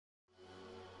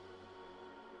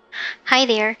Hi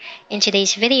there. In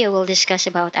today's video, we'll discuss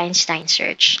about Einstein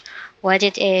Search, what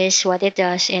it is, what it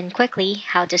does, and quickly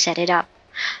how to set it up.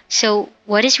 So,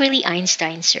 what is really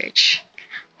Einstein Search?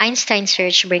 Einstein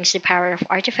Search brings the power of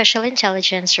artificial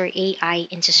intelligence or AI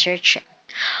into searching.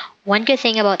 One good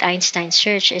thing about Einstein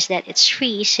Search is that it's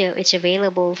free, so it's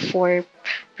available for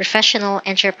professional,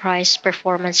 enterprise,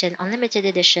 performance, and unlimited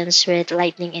editions with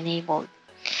Lightning enabled.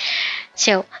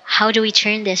 So, how do we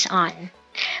turn this on?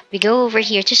 We go over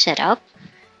here to setup,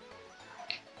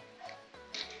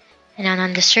 and then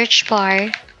on the search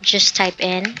bar, just type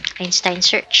in Einstein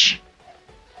Search.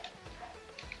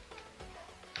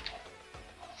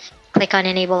 Click on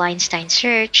Enable Einstein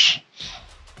Search,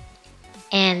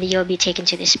 and you'll be taken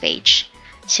to this page.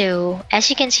 So as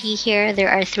you can see here, there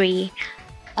are three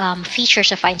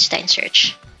features of Einstein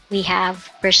Search. We have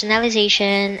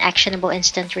personalization, actionable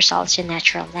instant results, and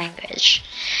natural language.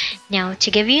 Now,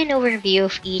 to give you an overview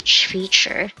of each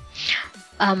feature,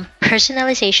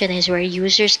 personalization is where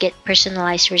users get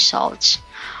personalized results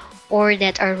or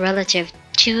that are relative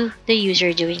to the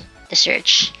user doing the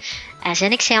search. As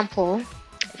an example,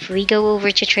 if we go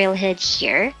over to Trailhead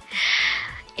here,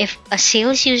 if a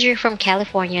sales user from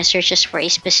California searches for a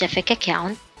specific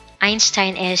account,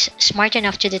 Einstein is smart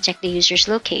enough to detect the user's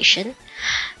location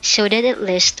so that it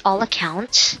lists all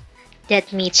accounts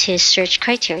that meets his search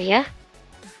criteria,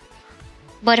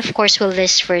 but of course will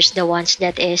list first the ones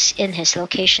that is in his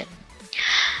location.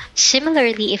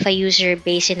 Similarly, if a user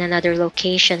based in another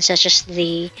location, such as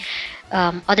the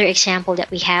other example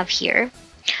that we have here,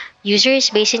 user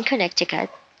is based in Connecticut,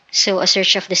 so a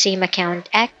search of the same account,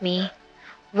 Acme,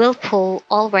 will pull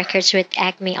all records with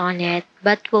Acme on it,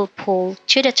 but will pull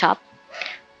to the top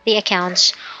the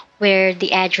accounts where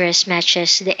the address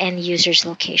matches the end user's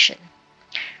location.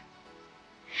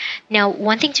 Now,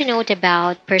 one thing to note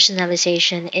about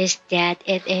personalization is that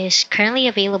it is currently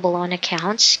available on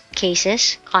accounts,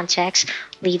 cases, contacts,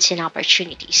 leads, and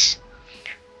opportunities.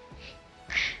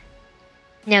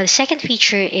 Now, the second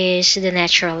feature is the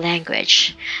natural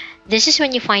language. This is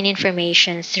when you find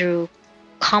information through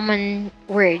common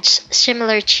words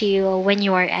similar to when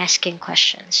you are asking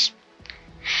questions.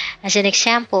 As an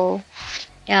example,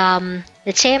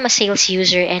 let's say I'm a sales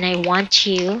user and I want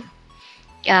to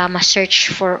search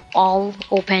for all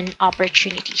open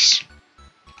opportunities.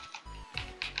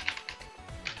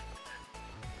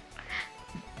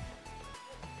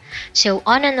 So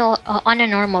on a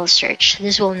normal search,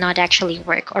 this will not actually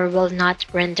work or will not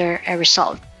render a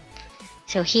result.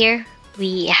 So here,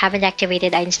 we haven't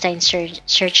activated Einstein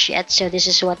Search yet, so this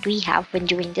is what we have when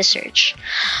doing the search.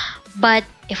 But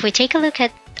if we take a look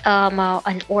at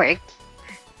an org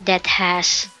that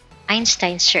has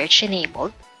Einstein Search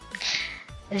enabled,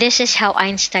 this is how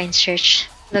Einstein Search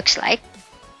looks like.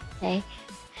 Okay.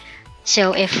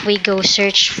 So if we go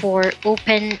search for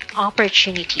open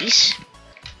opportunities,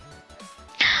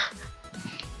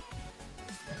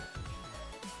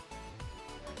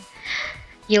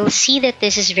 you'll see that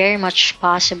this is very much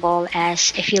possible,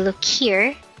 as if you look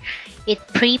here, it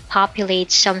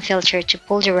pre-populates some filter to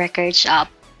pull the records up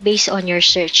based on your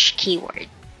search keyword.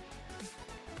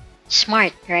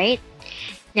 Smart, right?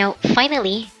 Now,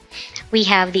 finally, we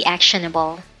have the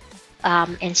actionable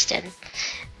instant.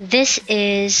 This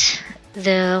is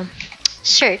the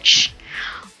search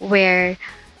where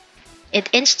it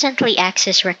instantly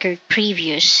accesses record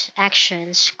previews,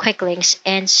 actions, quick links,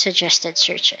 and suggested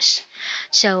searches.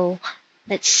 So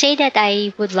let's say that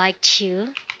I would like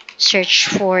to search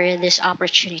for this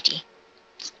opportunity,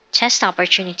 test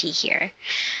opportunity here.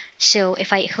 So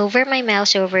if I hover my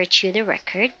mouse over to the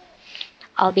record,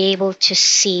 I'll be able to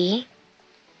see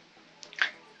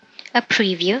a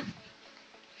preview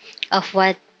of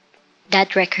what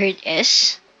that record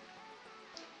is,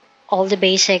 all the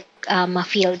basic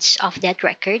fields of that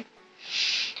record,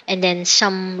 and then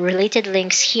some related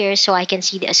links here so I can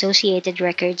see the associated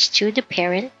records to the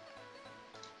parent,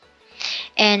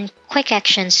 and quick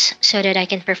actions so that I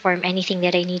can perform anything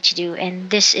that I need to do. And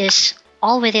this is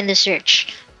all within the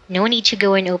search. No need to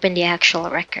go and open the actual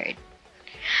record.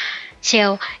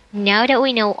 So now that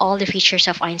we know all the features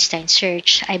of Einstein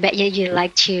Search, I bet you'd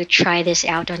like to try this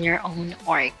out on your own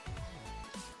org.